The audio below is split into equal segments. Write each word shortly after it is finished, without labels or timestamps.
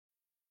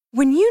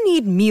When you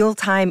need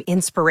mealtime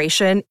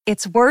inspiration,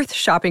 it's worth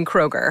shopping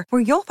Kroger,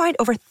 where you'll find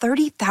over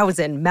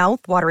 30,000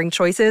 mouth-watering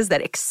choices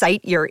that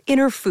excite your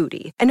inner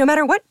foodie. And no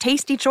matter what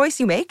tasty choice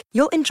you make,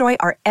 you'll enjoy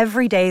our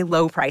everyday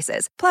low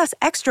prices, plus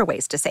extra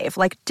ways to save,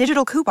 like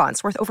digital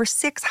coupons worth over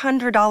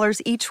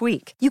 $600 each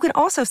week. You can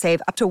also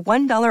save up to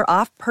 $1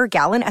 off per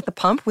gallon at the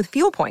pump with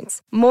fuel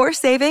points. More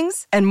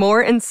savings and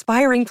more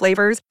inspiring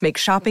flavors make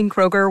shopping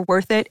Kroger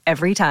worth it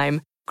every time.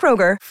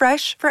 Kroger,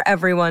 fresh for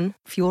everyone.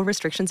 Fuel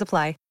restrictions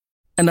apply.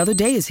 Another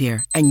day is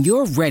here, and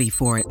you're ready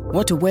for it.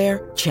 What to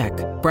wear? Check.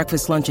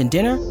 Breakfast, lunch, and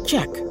dinner?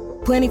 Check.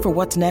 Planning for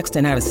what's next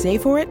and how to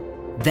save for it?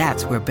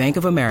 That's where Bank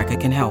of America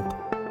can help.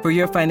 For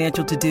your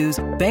financial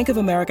to-dos, Bank of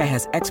America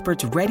has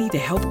experts ready to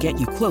help get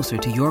you closer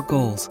to your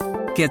goals.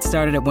 Get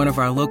started at one of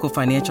our local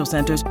financial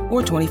centers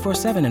or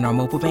 24/7 in our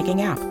mobile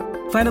banking app.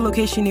 Find a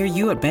location near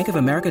you at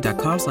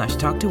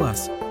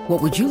bankofamerica.com/talktous.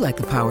 What would you like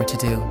the power to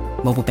do?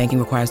 Mobile banking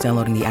requires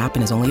downloading the app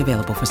and is only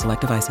available for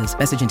select devices.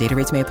 Message and data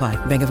rates may apply.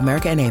 Bank of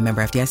America N.A.,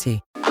 member FDIC.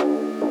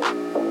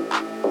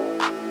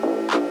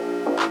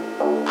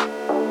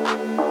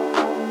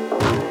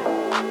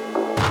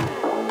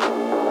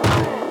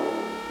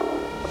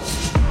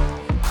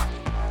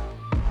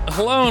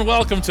 Hello and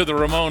welcome to the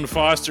Ramon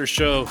Foster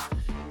Show.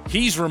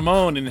 He's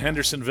Ramon in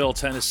Hendersonville,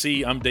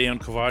 Tennessee. I'm Dejan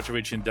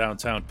Kovacevic in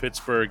downtown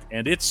Pittsburgh,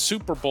 and it's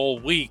Super Bowl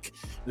week.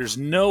 There's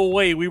no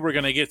way we were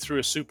going to get through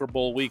a Super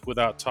Bowl week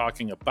without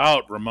talking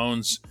about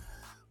Ramon's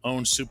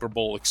own Super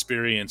Bowl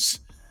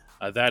experience.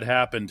 That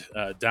happened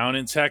down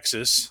in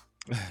Texas,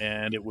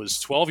 and it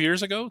was 12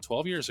 years ago?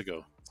 12 years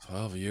ago.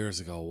 12 years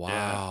ago.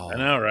 Wow. Yeah, I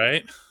know,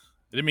 right?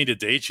 I didn't mean to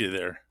date you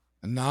there.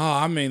 No,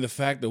 I mean, the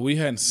fact that we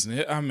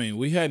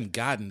hadn't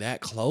gotten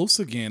that close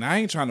again. I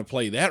ain't trying to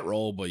play that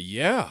role, but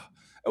yeah.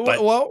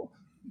 Well,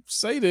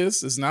 say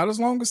this. It's not as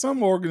long as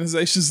some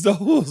organizations, though.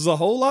 It was a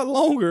whole lot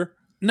longer.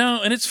 No,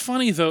 and it's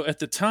funny, though, at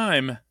the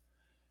time,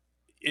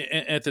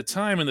 and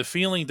the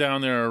feeling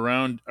down there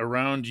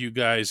around you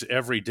guys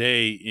every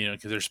day, you know,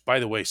 because there's, by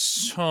the way,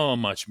 so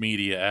much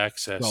media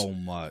access. So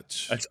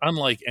much. It's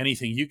unlike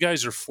anything. You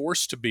guys are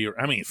forced to be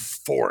around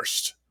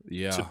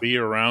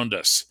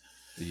us.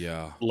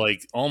 Yeah.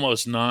 Like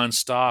almost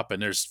nonstop.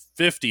 And there's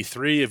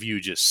 53 of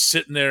you just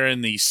sitting there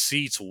in these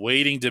seats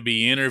waiting to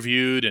be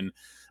interviewed. And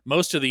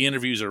most of the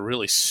interviews are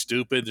really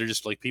stupid. They're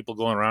just like people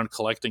going around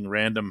collecting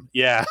random.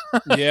 Yeah.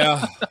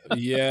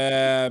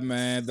 Yeah,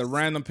 man. The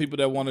random people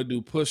that want to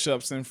do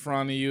push-ups in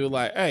front of you.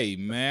 Like, hey,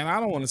 man,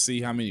 I don't want to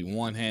see how many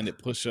one-handed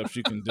push-ups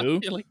you can do.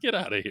 You're like, get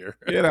out of here.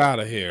 Get out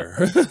of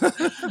here.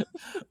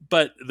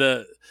 But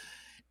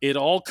it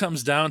all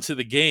comes down to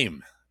the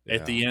game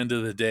at the end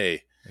of the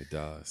day. It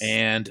does.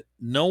 And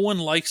no one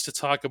likes to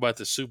talk about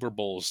the Super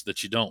Bowls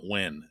that you don't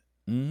win.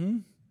 Mm-hmm.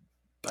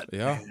 But,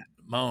 man,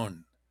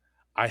 Moan,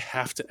 I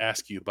have to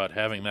ask you about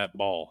having that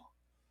ball.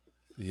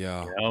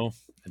 Yeah. You know,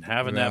 and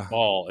having that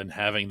ball and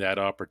having that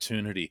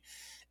opportunity.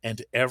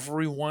 And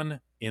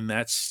everyone in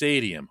that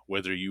stadium,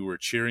 whether you were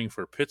cheering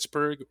for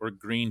Pittsburgh or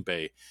Green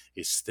Bay,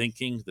 is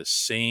thinking the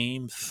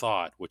same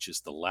thought, which is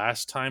the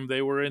last time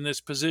they were in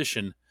this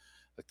position,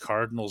 the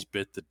Cardinals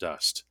bit the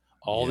dust.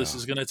 All this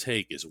is going to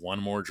take is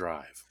one more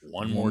drive.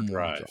 One more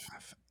drive.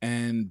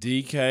 And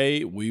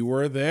DK, we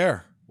were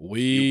there.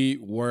 We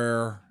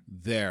were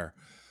there.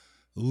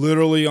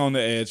 Literally on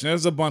the edge. And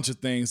there's a bunch of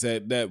things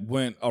that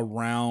went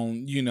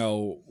around, you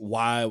know,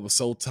 why it was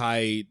so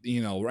tight.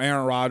 You know,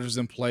 Aaron Rodgers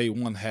didn't play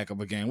one heck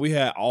of a game. We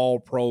had all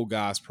pro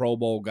guys, Pro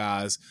Bowl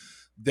guys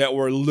that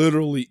were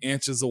literally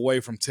inches away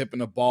from tipping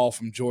the ball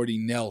from Jordy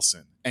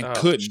Nelson and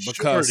couldn't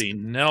because Jordy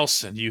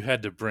Nelson you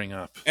had to bring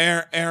up.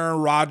 Aaron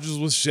Rodgers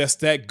was just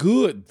that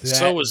good.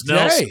 So was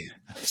Nelson.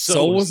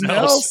 So was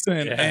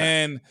Nelson. Yeah.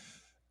 And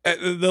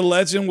the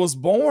legend was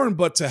born,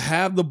 but to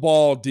have the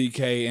ball,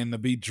 DK, and to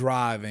be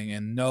driving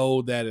and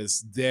know that it's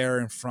there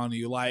in front of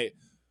you. Like,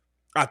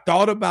 I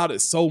thought about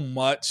it so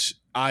much.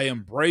 I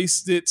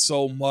embraced it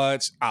so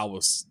much.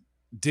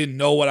 Didn't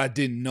know what I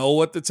didn't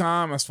know at the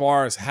time as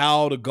far as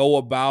how to go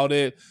about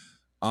it,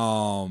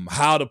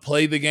 how to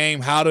play the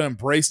game, how to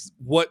embrace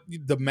what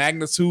the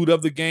magnitude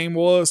of the game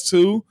was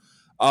too.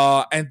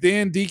 And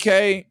then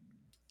DK,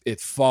 it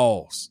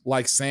falls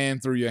like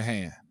sand through your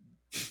hand.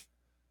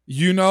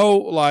 You know,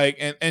 like,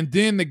 and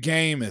then the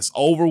game is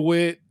over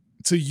with.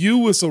 To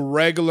you, it's a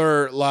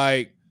regular,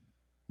 like,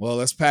 well,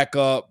 let's pack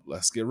up.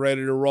 Let's get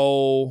ready to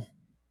roll.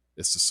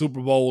 It's the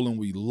Super Bowl and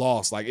we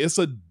lost. Like, it's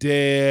a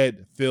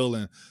dead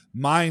feeling.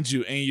 Mind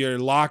you, in your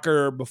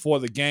locker before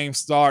the game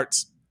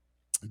starts,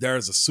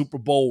 there's a Super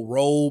Bowl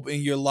robe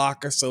in your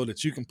locker so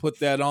that you can put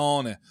that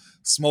on and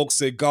smoke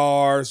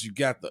cigars. You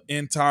got the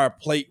entire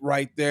plate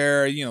right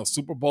there, you know,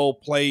 Super Bowl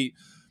plate.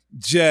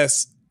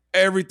 Just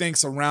everything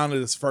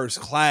surrounded is first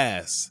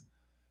class.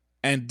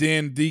 And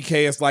then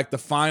DK is like the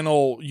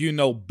final, you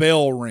know,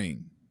 bell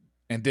ring.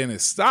 And then it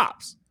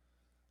stops.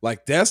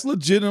 Like, that's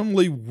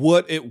legitimately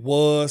what it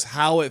was,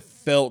 how it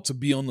felt to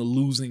be on the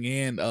losing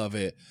end of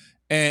it.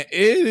 And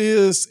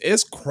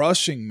it's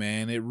crushing,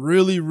 man. It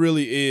really,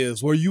 really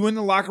is. Were you in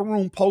the locker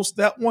room post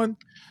that one?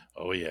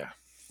 Oh, yeah.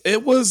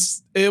 It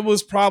was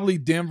probably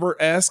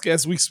Denver-esque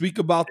as we speak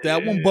about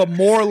that one, but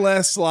more or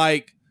less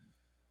like,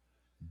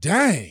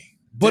 dang.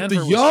 But Denver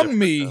the young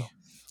me,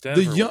 though.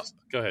 the young,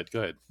 go ahead.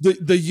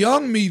 The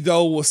young me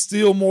though was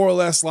still more or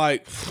less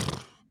like,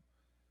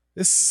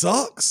 this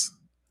sucks,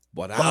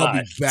 but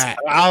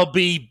I'll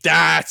be back.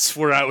 That's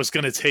where I was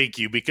going to take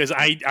you, because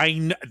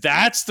I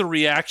that's the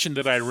reaction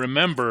that I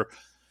remember.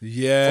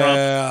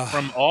 Yeah,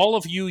 from all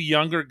of you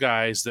younger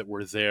guys that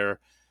were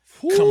there,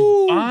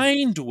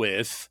 combined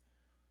with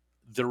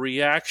the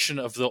reaction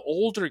of the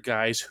older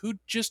guys who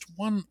just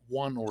won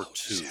one or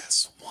two.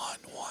 Yes, one.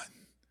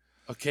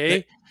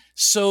 Okay.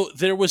 So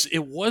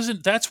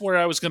that's where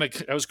I was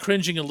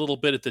cringing a little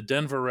bit at the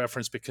Denver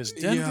reference, because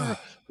Denver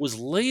was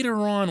later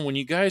on when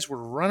you guys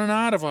were running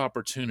out of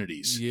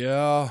opportunities.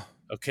 Yeah.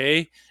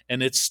 Okay.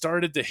 And it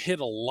started to hit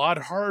a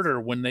lot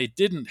harder when they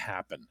didn't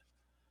happen.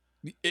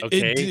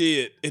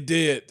 It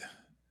did.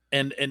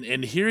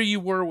 And here you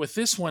were with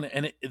this one,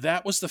 and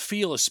that was the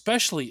feel,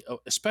 especially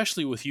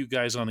with you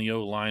guys on the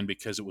O-line,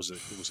 because it was a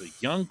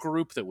young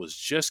group that was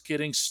just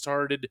getting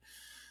started.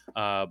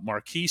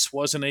 Marquise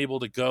wasn't able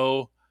to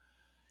go,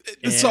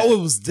 and so it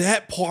was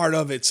that part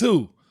of it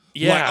too.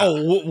 Yeah,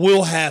 like,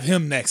 we'll have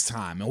him next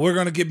time, and we're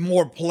gonna get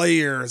more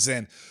players,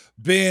 and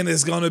Ben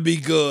is gonna be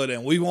good,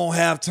 and we won't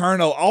have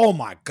turnover. Oh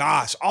my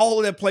gosh, all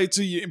of that play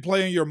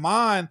in your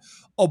mind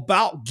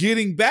about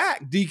getting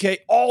back, DK.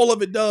 All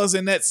of it does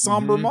in that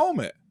somber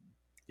moment.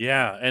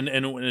 Yeah, and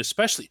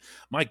especially,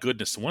 my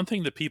goodness, the one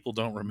thing that people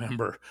don't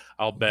remember,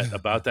 I'll bet,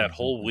 about that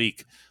whole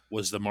week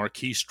was the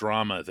Marquise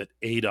drama that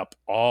ate up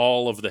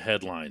all of the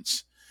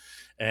headlines.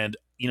 And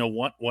you know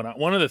what?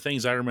 One of the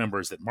things I remember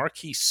is that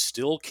Marquise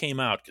still came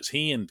out, because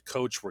he and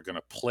Coach were going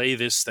to play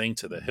this thing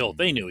to the hill.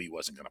 They knew he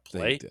wasn't going to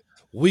play.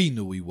 We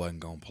knew he wasn't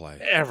going to play.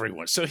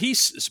 Everyone. So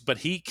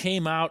he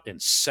came out and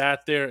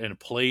sat there and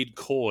played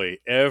coy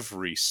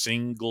every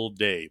single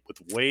day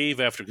with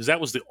wave after, because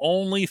that was the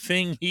only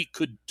thing he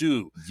could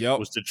do.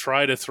 Was to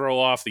try to throw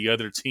off the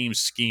other team's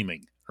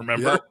scheming.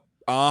 Remember? Yep.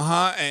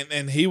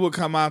 And he would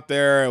come out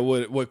there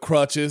with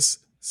crutches,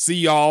 see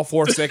y'all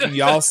for a second,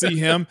 y'all see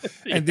him,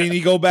 and then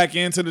he go back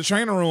into the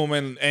training room,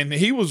 and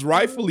he was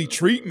rightfully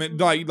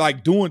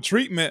like doing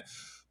treatment.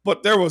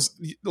 But there was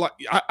like,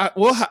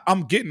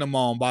 I'm getting them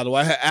on, by the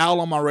way. I had Al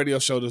on my radio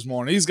show this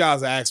morning. These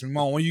guys asked me,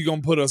 Mom, when you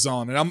going to put us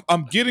on? And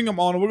I'm getting them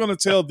on, and we're going to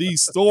tell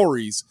these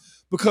stories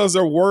because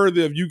they're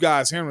worthy of you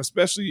guys hearing,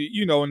 especially,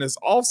 in this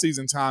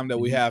offseason time that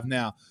we have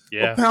now.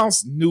 Yeah. But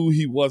Pounce knew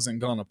he wasn't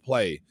going to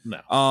play.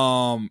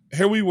 No.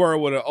 Here we were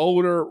with an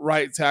older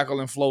right tackle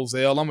in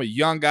Flozell. I'm a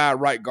young guy at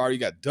right guard. You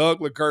got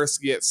Doug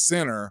Legursky at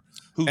center.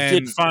 Who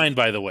did fine,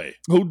 by the way.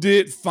 Who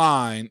did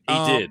fine.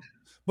 He did.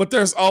 But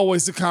there's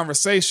always the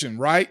conversation,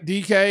 right,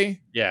 DK?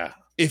 Yeah.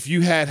 If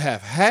you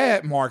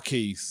had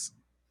Marquise,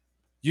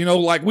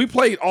 like we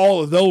played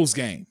all of those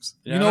games.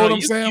 You know what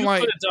I'm saying? You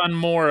could have done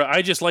more.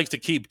 I just like to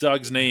keep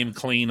Doug's name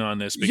clean on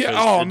this.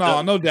 Because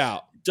no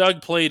doubt.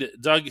 Doug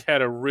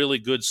had a really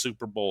good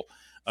Super Bowl.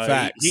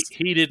 Facts.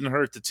 He didn't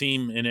hurt the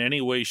team in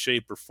any way,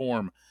 shape, or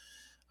form.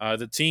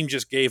 The team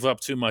just gave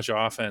up too much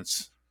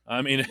offense.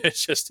 I mean,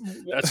 it's just,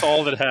 that's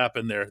all that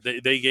happened there.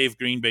 They gave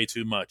Green Bay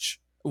too much.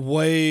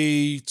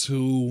 Way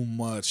too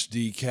much,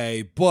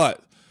 DK.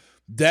 But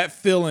that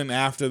feeling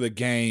after the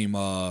game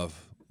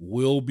of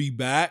we'll be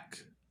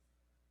back,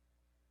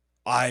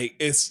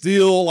 it's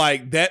still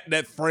like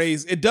that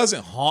phrase, it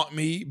doesn't haunt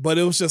me, but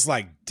it was just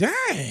like,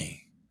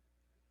 dang,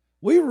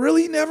 we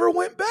really never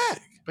went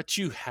back. But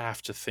you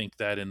have to think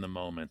that in the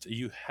moment.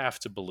 You have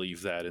to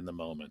believe that in the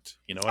moment.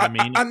 You know what I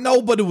mean? I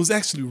know, but it was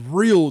actually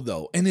real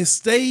though. And it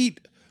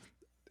stayed.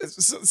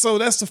 So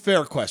that's a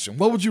fair question.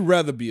 What would you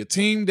rather be, a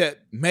team that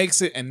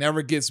makes it and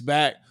never gets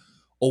back,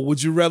 or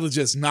would you rather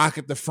just knock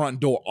at the front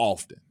door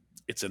often?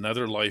 It's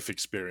another life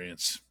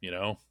experience,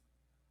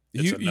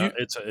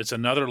 It's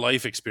another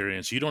life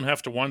experience. You don't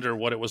have to wonder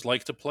what it was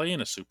like to play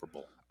in a Super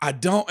Bowl. I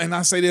don't, and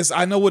I say this,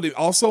 I know what it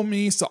also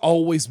means to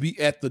always be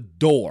at the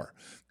door.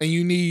 And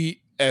you need,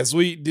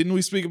 didn't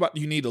we speak about,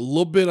 you need a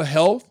little bit of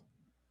health,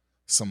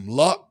 some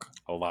luck,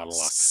 a lot of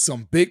luck,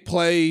 some big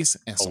plays,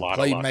 and some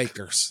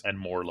playmakers, and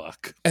more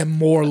luck,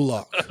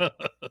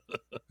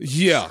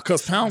 Yeah,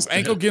 because Pound's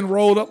ankle getting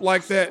rolled up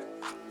like that.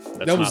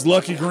 That was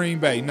lucky Green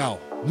Bay. No.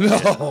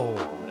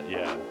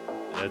 Yeah.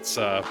 It's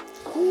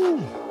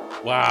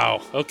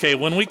wow. Okay,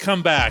 when we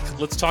come back,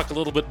 let's talk a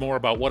little bit more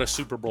about what a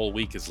Super Bowl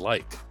week is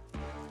like.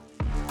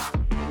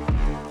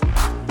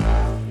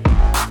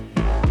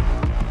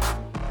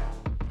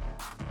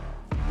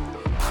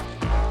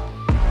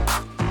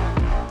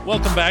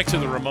 Welcome back to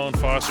the Ramon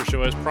Foster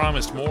Show. As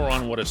promised, more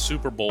on what a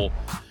Super Bowl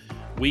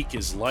week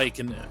is like.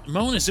 And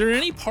Ramon, is there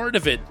any part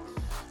of it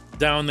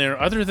down there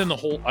other than the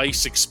whole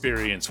ice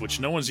experience, which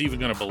no one's even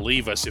going to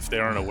believe us if they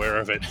aren't aware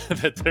of it,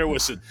 that there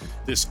was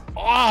this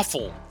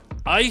awful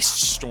ice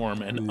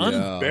storm and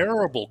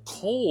unbearable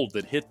cold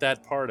that hit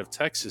that part of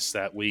Texas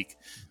that week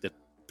that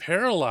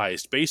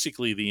paralyzed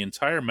basically the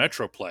entire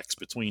metroplex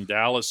between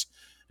Dallas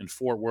and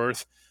Fort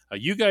Worth.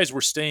 You guys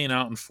were staying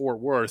out in Fort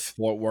Worth.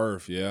 Fort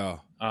Worth, yeah.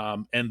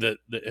 And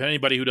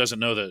anybody who doesn't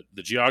know the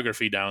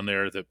geography down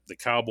there, the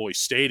Cowboy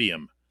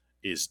Stadium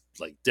is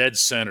like dead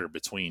center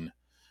between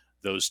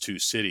those two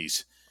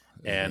cities.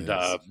 And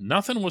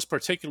nothing was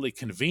particularly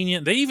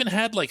convenient. They even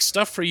had like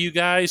stuff for you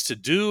guys to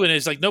do, and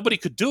it's like nobody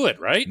could do it,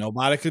 right?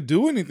 Nobody could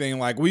do anything.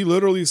 Like, we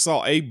literally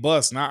saw a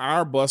bus, not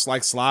our bus,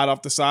 like slide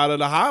off the side of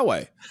the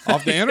highway,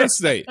 off the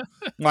interstate.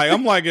 Like,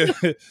 I'm like,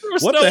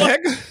 what the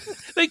heck?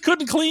 They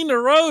couldn't clean the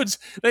roads.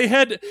 They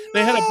have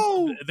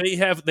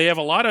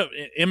a lot of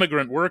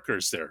immigrant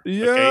workers there,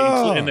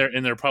 okay,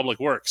 in their public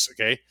works,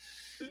 okay,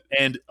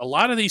 and a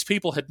lot of these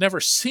people had never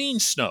seen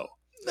snow.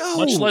 No.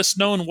 Much less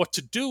known what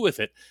to do with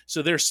it.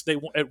 So they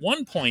at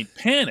one point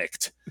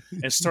panicked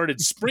and started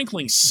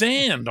sprinkling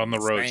sand on the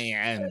road.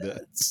 Sand.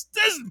 It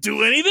doesn't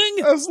do anything.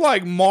 That's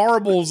like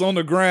marbles on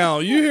the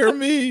ground. You hear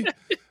me?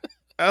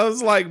 That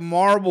was like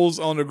marbles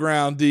on the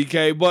ground,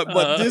 DK.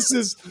 But this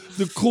is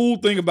the cool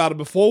thing about it.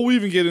 Before we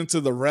even get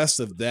into the rest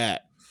of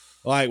that,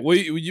 like when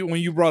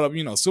you brought up,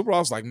 Super Bowl, I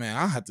was like, man,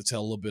 I have to tell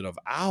a little bit of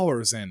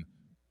ours. And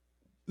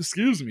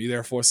excuse me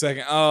there for a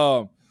second.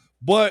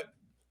 But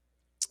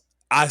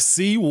I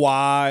see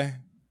why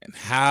and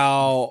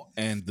how,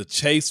 and the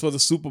chase for the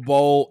Super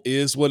Bowl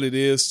is what it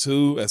is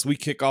too, as we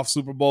kick off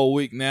Super Bowl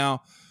week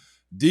now.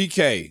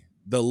 DK,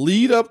 the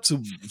lead up to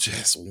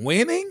just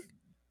winning,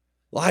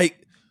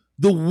 like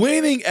the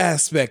winning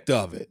aspect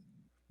of it,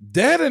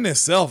 that in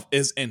itself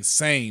is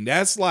insane.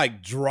 That's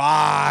like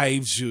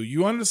drives you.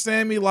 You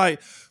understand me?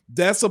 Like,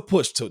 that's a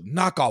push to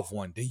knock off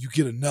one, then you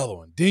get another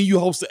one, then you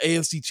host the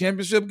AFC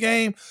Championship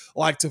game.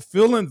 Like, to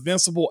feel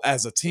invincible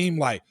as a team,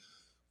 like,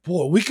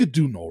 boy, we could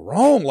do no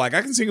wrong. Like,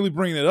 I continually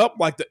bring it up,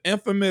 like the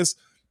infamous,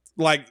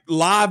 like,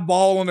 live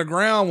ball on the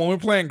ground when we're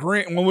playing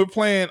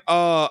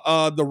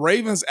the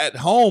Ravens at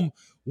home.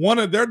 One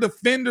of their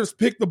defenders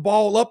picked the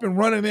ball up and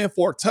run it in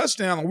for a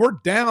touchdown, and we're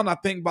down, I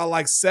think, by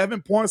like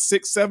 7 points,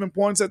 7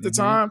 points at the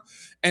time.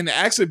 And to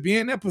actually be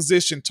in that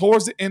position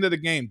towards the end of the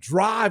game,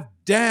 drive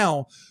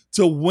down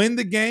to win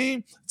the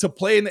game, to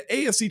play in the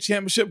AFC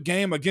Championship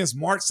game against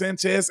Mark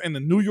Sanchez and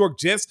the New York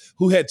Jets,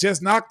 who had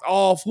just knocked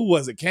off, who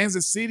was it,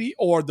 Kansas City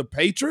or the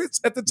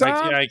Patriots at the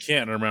time? I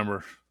can't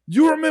remember.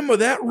 You remember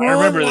that run? I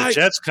remember the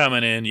Jets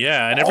coming in,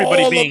 yeah, and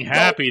everybody being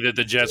happy that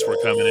the Jets were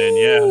coming in,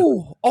 yeah.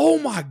 Oh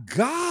my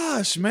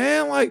gosh,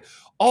 man. Like,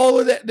 all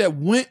of that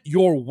went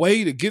your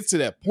way to get to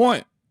that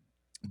point.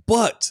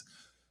 But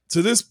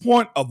to this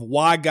point of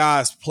why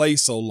guys play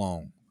so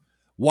long,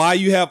 why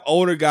you have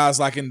older guys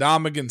like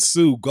Ndamukong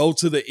Suh go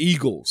to the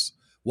Eagles,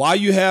 why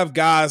you have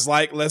guys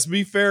like, let's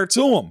be fair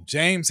to him,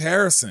 James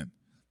Harrison,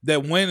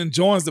 that went and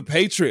joins the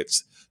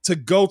Patriots to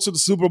go to the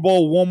Super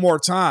Bowl one more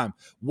time,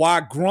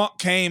 why Gronk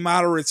came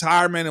out of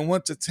retirement and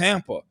went to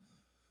Tampa.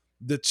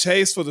 The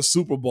chase for the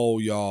Super Bowl,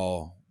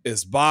 y'all,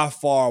 is by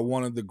far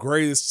one of the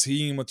greatest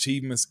team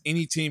achievements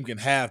any team can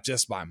have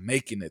just by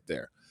making it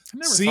there. I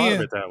never thought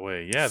of it that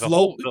way. Yeah, the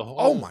whole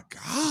oh my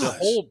gosh. The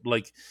whole,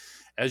 like,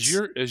 as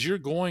you're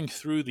going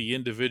through the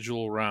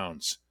individual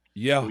rounds,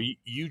 yeah,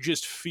 you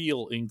just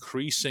feel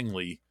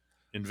increasingly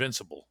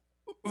invincible.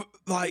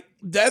 Like,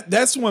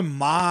 that's when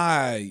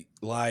my,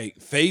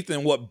 like, faith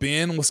in what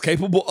Ben was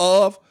capable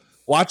of,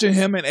 watching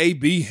him and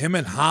AB, him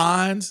and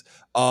Hines,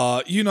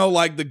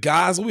 like the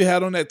guys we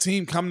had on that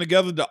team coming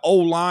together, the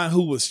O-line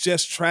who was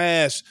just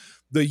trash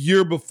the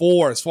year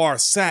before as far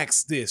as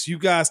sacks, you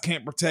guys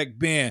can't protect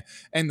Ben,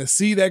 and to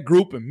see that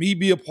group and me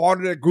be a part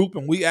of that group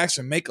and we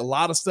actually make a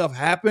lot of stuff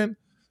happen,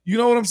 you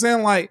know what I'm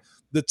saying? Like,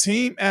 the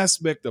team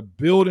aspect of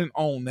building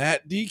on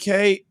that,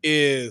 DK,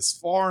 is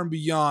far and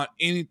beyond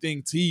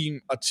anything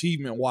team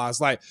achievement-wise.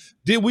 Like,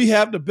 did we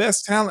have the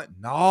best talent?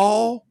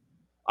 No.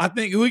 I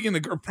think we can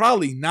agree,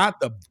 probably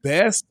not the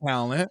best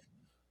talent,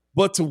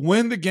 but to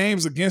win the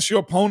games against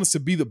your opponents,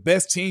 to be the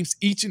best teams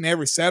each and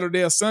every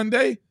Saturday or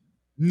Sunday,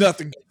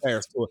 nothing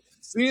compares to it.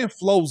 Seeing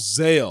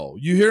Flozell,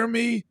 you hear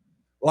me?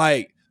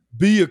 Like,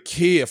 be a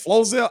kid.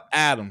 Flozell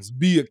Adams,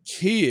 be a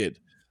kid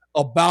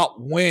about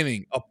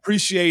winning,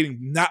 appreciating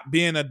not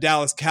being a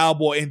Dallas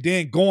Cowboy, and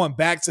then going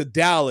back to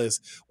Dallas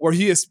where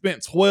he had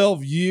spent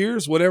 12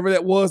 years, whatever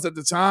that was at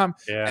the time,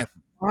 and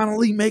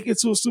finally make it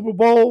to a Super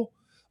Bowl.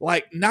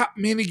 Like, not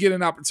many get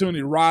an opportunity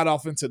to ride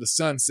off into the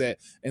sunset,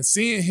 and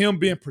seeing him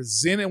being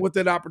presented with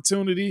that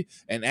opportunity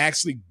and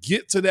actually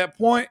get to that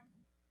point,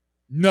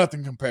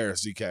 nothing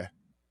compares, DK.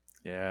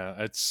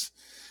 Yeah,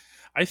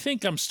 I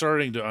think I'm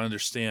starting to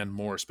understand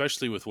more,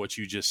 especially with what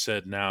you just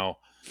said now,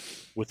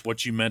 with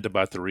what you meant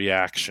about the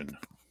reaction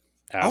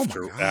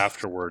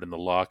afterward in the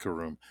locker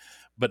room.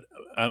 But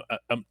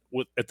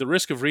at the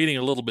risk of reading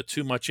a little bit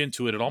too much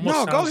into it, it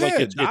almost sounds like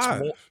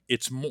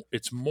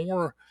it's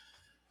more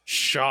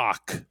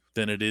shock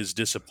than it is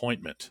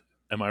disappointment.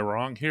 Am I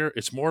wrong here?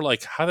 It's more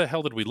like, how the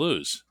hell did we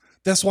lose?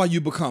 That's why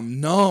you become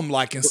numb,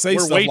 like, and say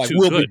stuff like,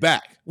 we'll be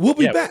back. We'll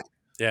be back.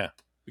 Yeah,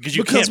 because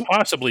you can't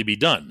possibly be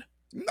done.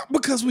 Not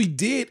because we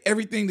did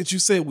everything that you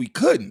said we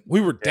couldn't. We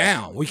were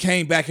down. We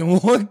came back and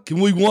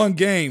we won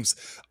games.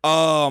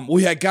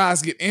 We had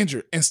guys get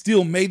injured and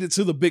still made it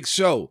to the big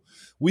show.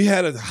 We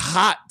had a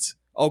hot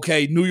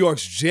okay, New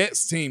York's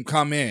Jets team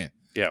come in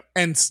Yeah.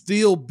 and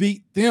still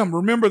beat them.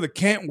 Remember the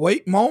can't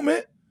wait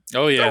moment?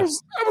 Oh yeah. There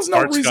was no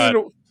Art reason. Scott.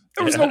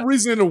 There was no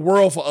reason in the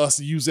world for us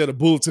to use that as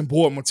bulletin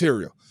board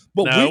material.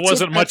 But No, it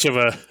wasn't much of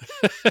a.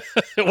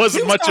 It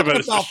wasn't much of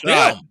a shot.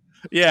 Them.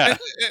 Yeah,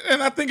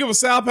 and I think it was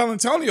Sal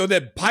Palantonio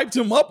that piped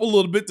him up a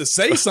little bit to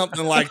say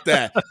something like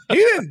that. He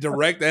didn't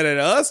direct that at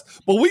us,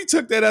 but we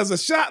took that as a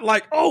shot.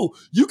 Like, oh,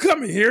 you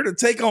coming here to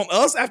take on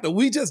us after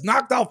we just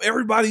knocked off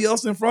everybody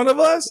else in front of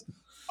us?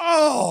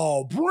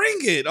 Oh, bring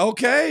it,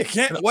 okay?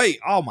 Can't wait.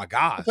 Oh my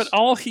gosh! But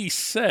all he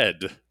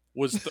said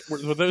were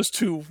those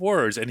two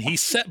words, and he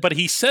said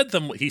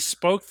them. He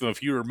spoke them.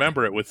 If you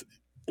remember it with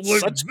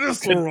such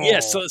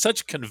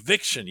such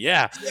conviction.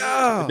 Yeah.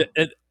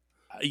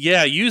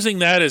 Yeah, using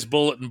that as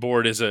bulletin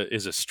board is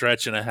a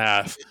stretch and a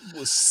half. It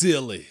was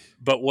silly,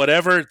 but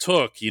whatever it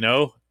took,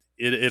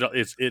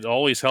 it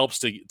always helps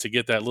to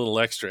get that little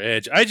extra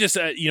edge. I just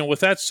with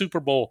that Super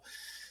Bowl,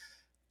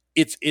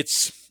 it's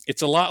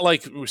a lot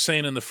like we were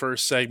saying in the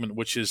first segment,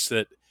 which is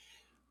that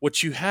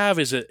what you have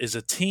is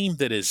a team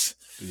that is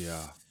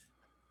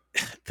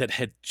that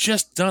had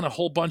just done a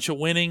whole bunch of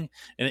winning,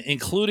 and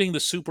including the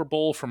Super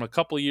Bowl from a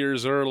couple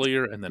years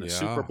earlier, and then a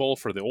Super Bowl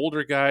for the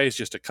older guys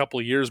just a couple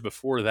of years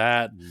before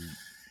that.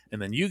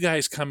 And then you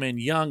guys come in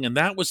young, and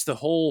that was the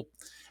whole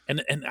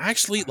and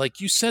actually, like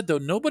you said, though,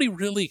 nobody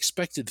really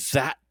expected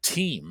that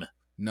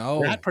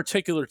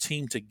particular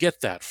team to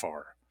get that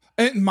far.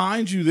 And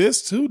mind you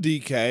this too,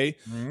 DK,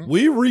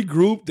 we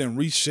regrouped and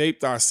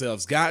reshaped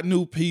ourselves, got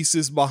new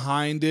pieces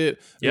behind it.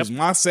 It was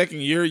my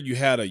second year. You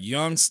had a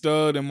young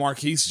stud and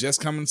Marquise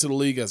just coming to the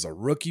league as a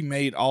rookie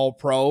made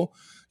All-Pro.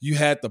 You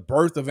had the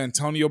birth of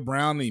Antonio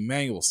Brown and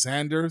Emmanuel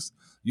Sanders.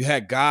 You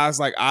had guys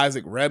like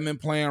Isaac Redmond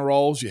playing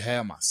roles. You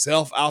had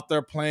myself out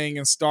there playing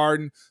and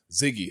starting.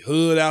 Ziggy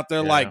Hood out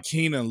there like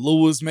Keenan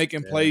Lewis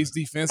making plays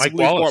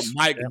defensively.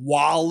 Mike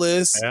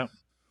Wallace. Yeah.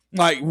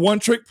 Like One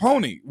Trick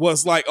Pony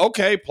was like,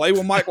 okay, play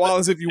with Mike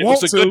Wallace if you want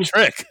to. It was a good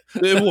trick.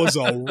 It was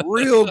a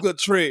real good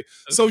trick.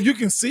 So you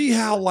can see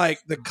how like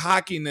the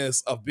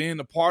cockiness of being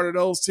a part of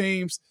those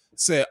teams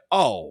said,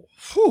 oh,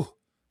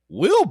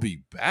 we'll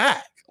be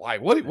back. Like,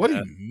 what do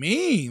you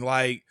mean?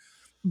 Like,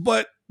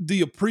 but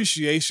the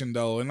appreciation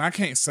though, and I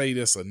can't say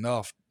this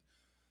enough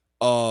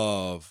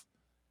of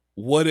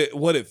what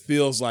it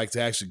feels like to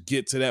actually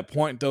get to that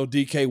point though,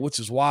 DK, which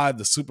is why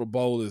the Super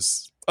Bowl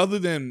is, other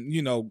than,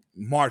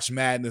 March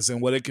Madness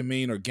and what it can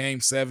mean, or Game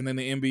 7 in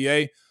the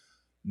NBA,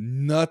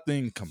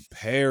 nothing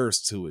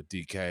compares to it,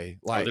 DK.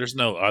 Like, there's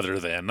no other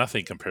than.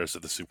 Nothing compares to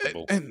the Super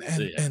Bowl. And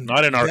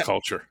not in our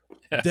culture.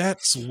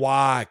 That's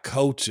why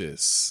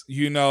coaches,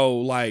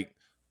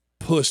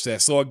 push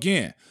that. So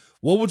again,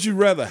 what would you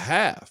rather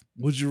have?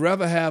 Would you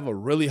rather have a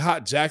really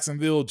hot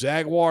Jacksonville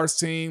Jaguars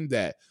team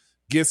that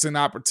gets an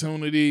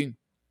opportunity,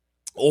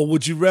 or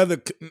would you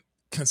rather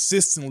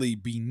consistently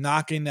be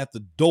knocking at the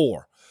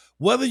door?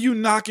 Whether you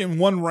knock in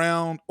one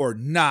round or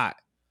not,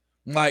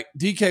 like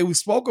DK, we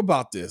spoke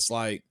about this,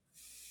 like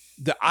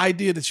the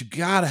idea that you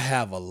got to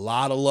have a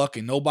lot of luck,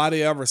 and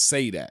nobody ever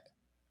say that.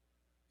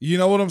 You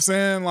know what I'm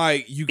saying?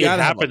 Like, you got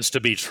to happens to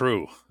be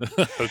true.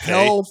 Okay.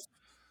 Health,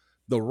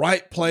 the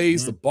right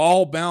plays, the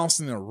ball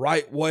bouncing the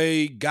right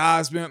way,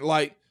 guys being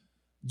like,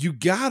 you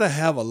got to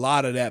have a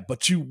lot of that.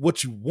 But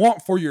what you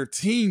want for your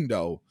team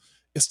though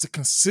is to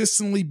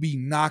consistently be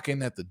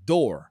knocking at the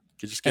door.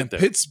 And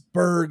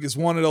Pittsburgh is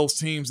one of those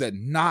teams that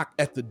knock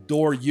at the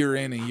door year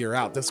in and year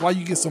out. That's why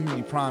you get so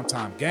many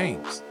primetime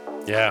games.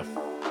 Yeah.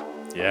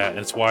 Yeah. And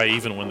it's why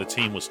even when the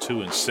team was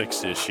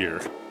 2-6 this year,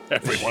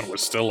 everyone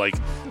was still like,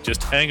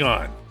 just hang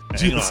on.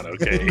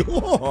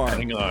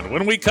 Hang on.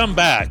 When we come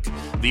back,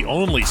 the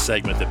only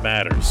segment that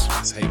matters.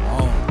 Just hang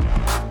on.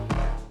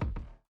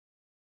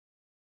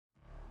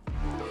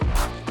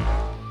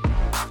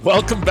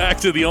 Welcome back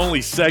to the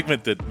only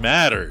segment that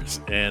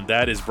matters, and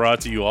that is brought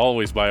to you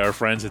always by our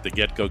friends at the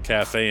Get Go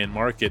Cafe and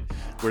Market,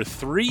 where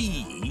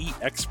 3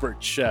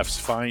 expert chefs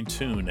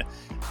fine-tune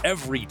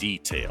every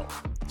detail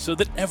so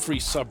that every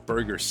sub,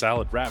 burger,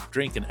 salad, wrap,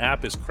 drink, and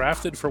app is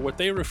crafted for what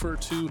they refer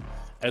to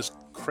as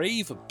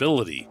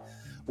craveability.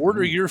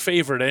 Order your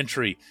favorite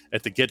entry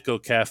at the Get Go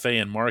Cafe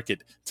and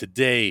Market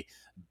today.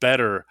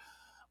 Better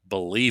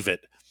believe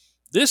it.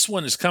 This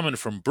one is coming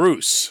from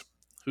Bruce,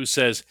 who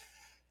says,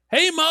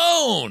 "Hey,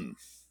 Moan,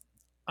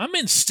 I'm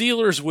in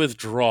Steelers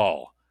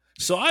withdrawal,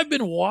 so I've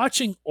been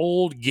watching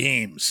old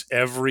games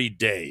every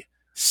day,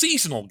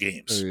 seasonal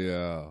games.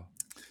 Yeah.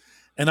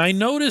 And I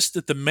noticed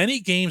that the many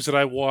games that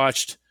I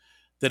watched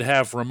that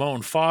have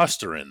Ramon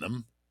Foster in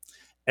them,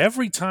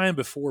 every time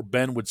before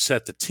Ben would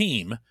set the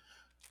team,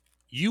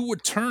 you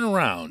would turn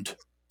around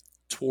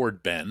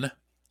toward Ben,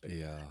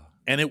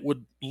 and it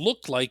would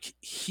look like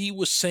he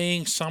was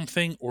saying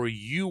something or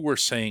you were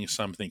saying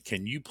something.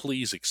 Can you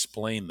please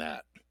explain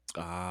that?"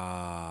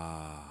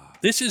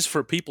 This is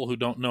for people who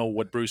don't know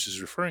what Bruce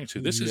is referring to.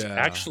 This is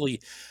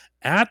actually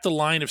at the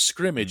line of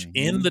scrimmage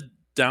in the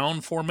down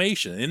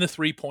formation, in the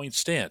 3-point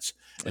stance.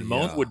 And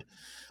Moan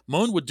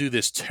would do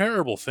this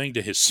terrible thing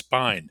to his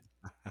spine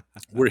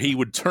where he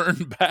would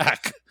turn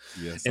back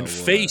and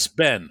face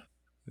Ben.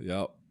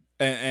 Yep.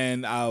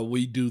 And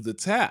we do the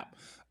tap.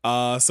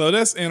 So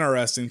that's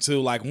interesting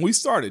too. Like when we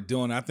started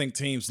doing it, I think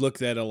teams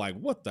looked at it like,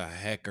 what the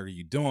heck are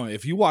you doing?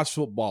 If you watch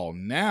football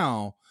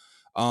now,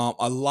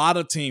 a lot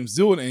of teams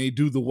do it and they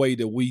do the way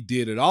that we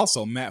did it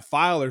also. Matt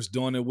Filer's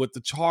doing it with the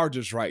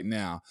Chargers right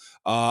now.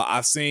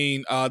 I've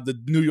seen the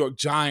New York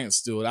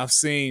Giants do it. I've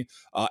seen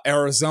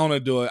Arizona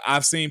do it.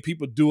 I've seen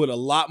people do it a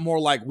lot more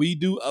like we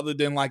do, other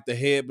than like the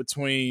head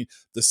between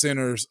the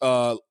center's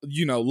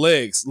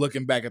legs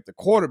looking back at the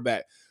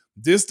quarterback.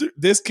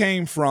 This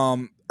came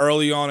from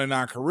early on in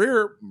our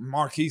career.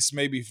 Marquise,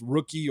 maybe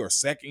rookie or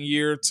second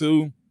year or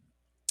two.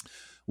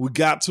 We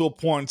got to a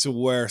point to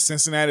where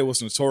Cincinnati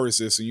was notorious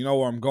this, and you know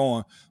where I'm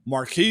going.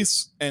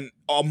 Marquise and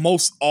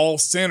almost all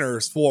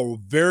centers for a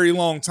very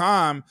long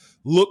time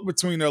look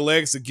between their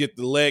legs to get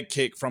the leg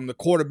kick from the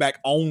quarterback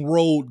on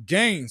road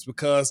games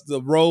because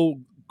the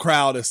road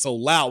crowd is so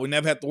loud. We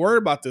never have to worry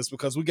about this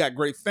because we got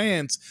great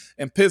fans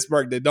in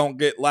Pittsburgh that don't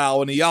get loud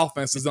when the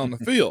offense is on the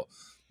field.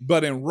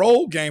 But in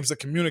road games, the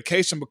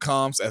communication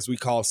becomes, as we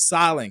call,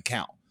 silent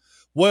count.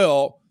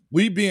 Well,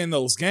 we be in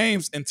those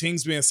games and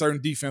teams be in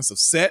certain defensive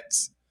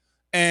sets,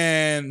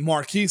 and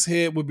Marquise'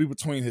 head would be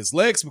between his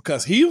legs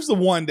because he was the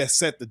one that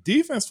set the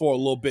defense for a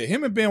little bit.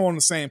 Him and Ben were on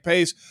the same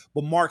page,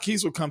 but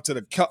Marquise would come to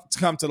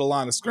the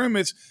line of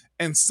scrimmage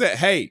and say,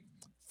 hey,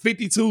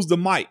 52's the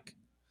mic.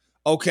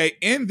 Okay,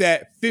 in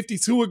that,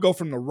 52 would go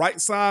from the right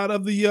side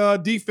of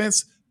the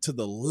defense to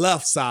the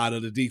left side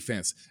of the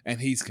defense,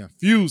 and he's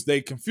confused.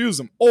 They confuse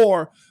him.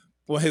 Or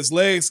when his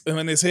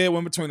head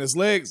went between his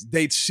legs,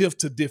 they'd shift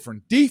to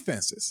different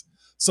defenses.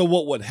 So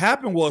what would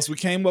happen was we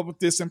came up with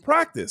this in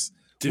practice.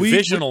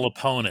 Divisional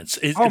opponents.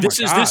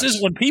 This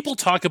is when people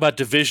talk about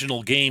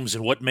divisional games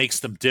and what makes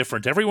them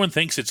different. Everyone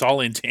thinks it's all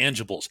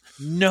intangibles.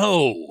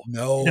 No.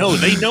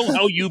 They know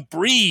how you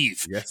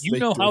breathe. Yes, you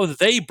know how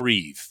they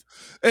breathe.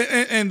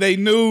 And they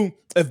knew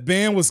if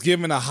Ben was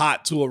giving a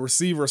hot to a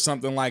receiver or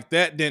something like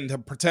that, then the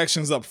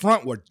protections up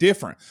front were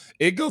different.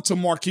 It go to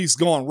Marquise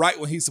going right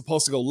when he's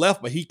supposed to go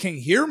left, but he can't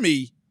hear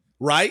me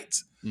right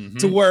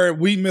to where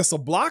we miss a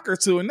block or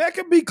two. And that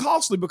can be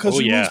costly because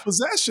you lose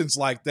possessions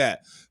like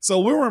that. So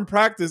we were in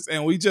practice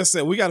and we just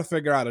said, we got to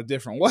figure out a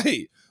different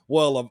way.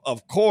 Well,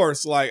 of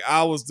course, like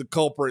I was the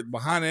culprit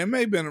behind it. It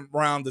may have been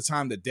around the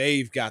time that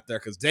Dave got there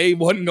because Dave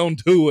wasn't going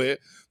to do it.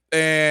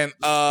 And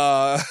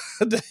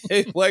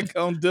Dave wasn't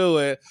going to do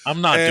it.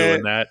 I'm not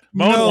doing that.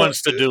 Moan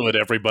wants to do it,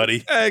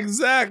 everybody.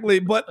 Exactly.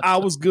 But I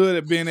was good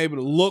at being able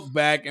to look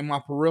back in my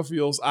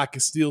peripherals. I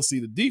could still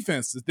see the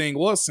defense. The thing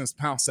was, since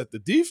Pounce set the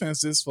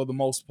defenses for the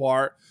most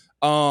part,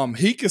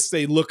 he could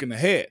stay looking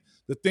ahead.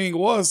 The thing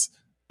was,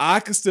 I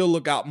could still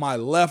look out my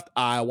left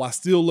eye while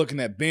still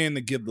looking at Ben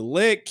to give the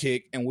leg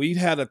kick. And we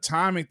had a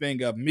timing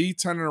thing of me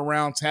turning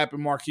around,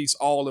 tapping Marquise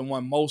all in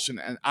one motion,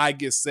 and I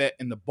get set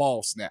and the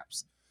ball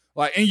snaps.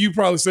 Like, and you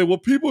probably say, well,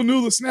 people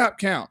knew the snap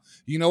count.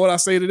 You know what I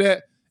say to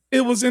that?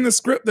 It was in the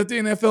script that the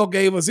NFL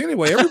gave us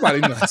anyway. Everybody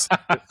knows.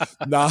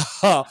 Nah,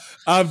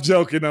 I'm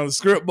joking on the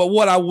script. But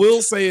what I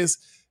will say is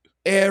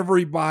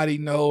everybody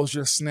knows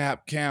your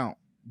snap count.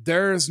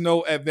 There is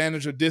no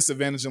advantage or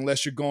disadvantage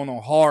unless you're going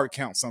on hard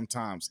count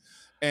sometimes.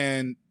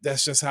 And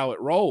that's just how it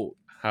rolled.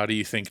 How do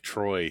you think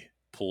Troy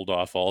pulled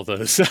off all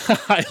those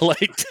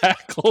highlight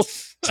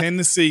tackles?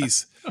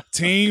 Tendencies.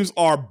 Teams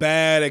are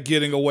bad at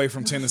getting away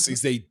from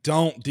tendencies. They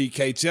don't,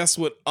 DK. Just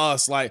with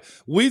us, like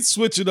we'd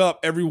switch it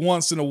up every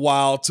once in a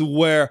while to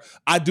where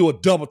I do a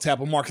double tap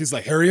and Mark,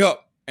 like, hurry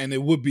up. And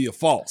it would be a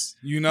false,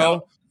 you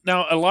know?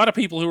 Now, a lot of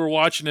people who are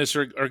watching this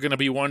are going to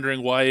be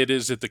wondering why it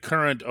is that the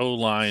current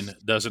O-line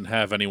doesn't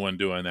have anyone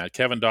doing that.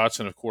 Kevin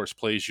Dotson, of course,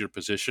 plays your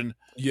position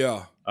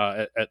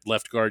at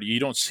left guard. You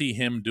don't see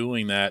him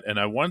doing that. And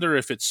I wonder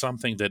if it's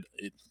something that,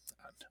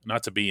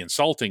 not to be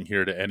insulting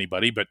here to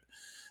anybody, but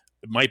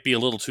it might be a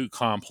little too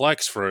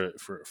complex for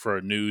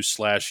a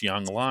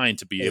new/young line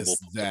to be able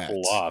to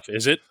pull off.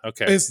 Is it?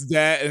 Okay. It's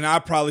that, and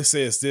I'd probably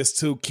say it's this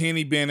too.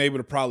 Kenny being able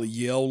to probably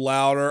yell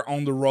louder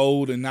on the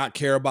road and not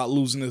care about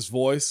losing his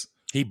voice.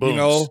 He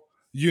booms.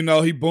 You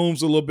know, he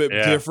booms a little bit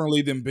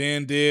differently than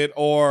Ben did.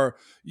 Or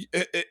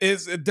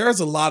there's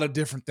a lot of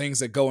different things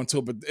that go into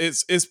it, but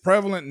it's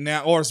prevalent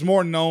now, or it's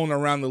more known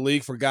around the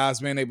league for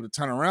guys being able to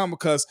turn around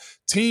because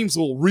teams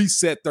will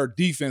reset their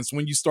defense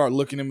when you start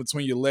looking in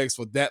between your legs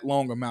for that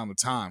long amount of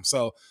time.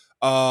 So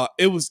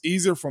it was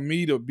easier for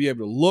me to be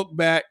able to look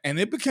back, and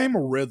it became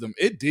a rhythm.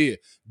 It did.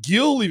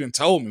 Gil even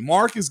told me,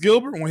 Marcus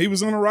Gilbert, when he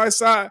was on the right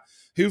side,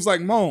 he was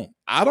like, Moan,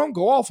 I don't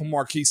go off of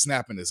Marquise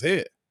snapping his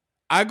head.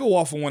 I go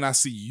off of when I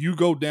see you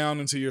go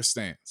down into your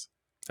stance.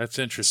 That's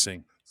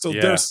interesting. So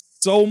there's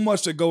so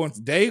much that go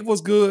into. Dave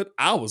was good.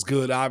 I was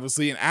good,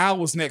 obviously, and Al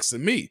was next to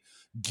me.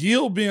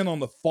 Gil being on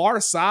the far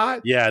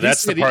side. Yeah,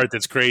 that's the part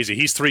that's crazy.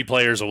 He's 3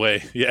 players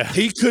away. Yeah.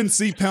 He couldn't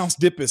see Pounce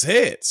dip his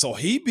head. So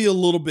he'd be a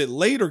little bit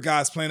later,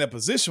 guys playing that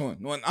position.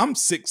 When I'm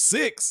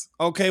 6'6",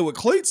 okay, with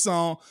cleats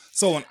on.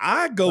 So when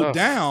I go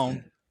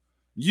down,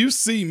 you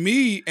see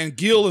me, and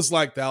Gil is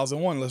like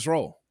 1,001. Let's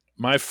roll.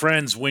 My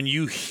friends, when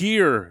you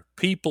hear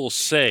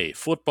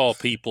football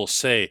people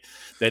say,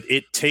 that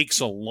it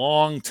takes a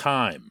long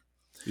time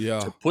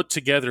to put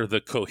together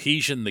the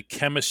cohesion, the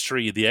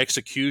chemistry, the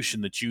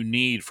execution that you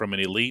need from an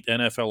elite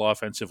NFL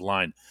offensive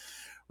line.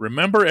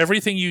 Remember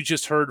everything you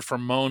just heard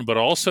from Moan, but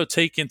also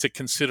take into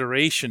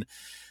consideration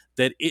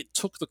that it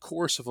took the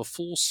course of a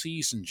full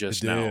season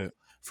just now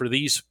for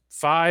these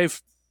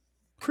 5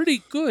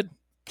 pretty good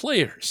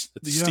players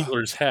that the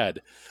Steelers had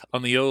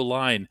on the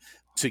O-line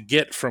to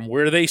get from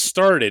where they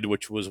started,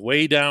 which was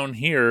way down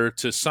here,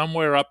 to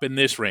somewhere up in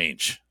this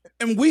range.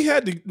 And we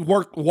had to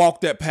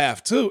walk that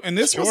path too. And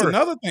this was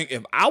another thing.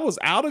 If I was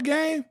out of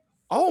game,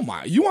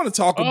 you want to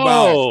talk about?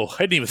 Oh, I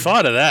hadn't even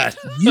thought of that.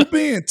 You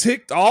being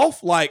ticked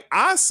off? Like,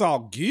 I saw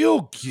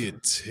Gil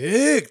get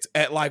ticked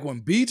at, like,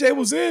 when BJ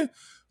was in.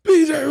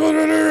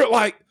 BJ,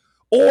 like,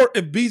 or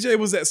if BJ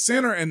was at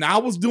center and I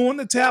was doing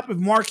the tap, if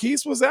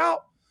Marquise was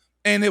out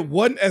and it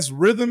wasn't as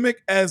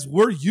rhythmic as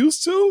we're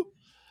used to.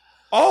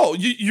 Oh,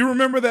 you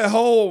remember that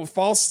whole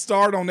false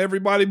start on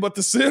everybody but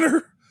the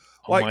center?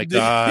 Oh, my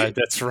God,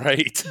 that's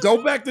right.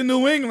 Go back to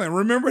New England.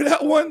 Remember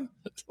that one?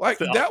 Like,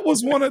 that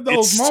was one of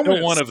those moments. It's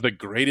still one of the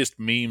greatest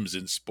memes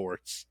in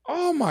sports.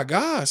 Oh, my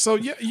God. So,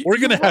 yeah. We're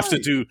going to have to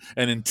do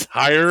an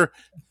entire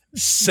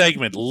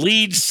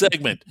lead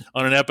segment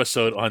on an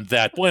episode on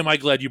that. Boy, am I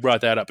glad you brought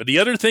that up. And the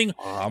other thing.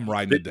 I'm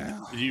writing it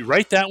down. You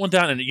write that one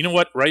down. And you know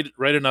what? Write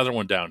another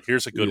one down.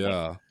 Here's a good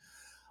one.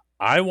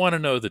 I want to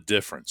know the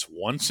difference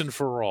once and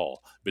for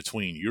all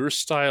between your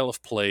style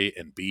of play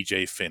and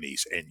BJ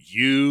Finney's, and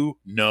you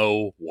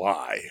know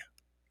why.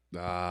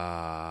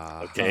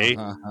 Okay?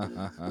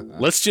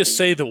 Let's just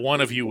say that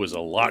one of you was a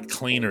lot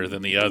cleaner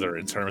than the other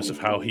in terms of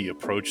how he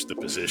approached the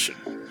position.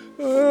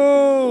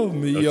 Oh,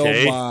 me,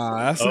 okay? Oh,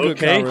 my. That's a good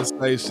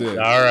conversation.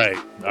 All right.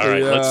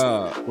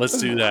 Let's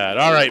do that.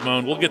 All right,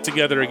 Moan. We'll get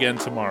together again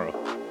tomorrow.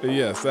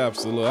 Yes,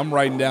 absolutely. I'm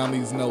writing down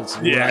these notes.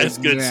 Yeah, it's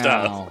good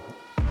stuff.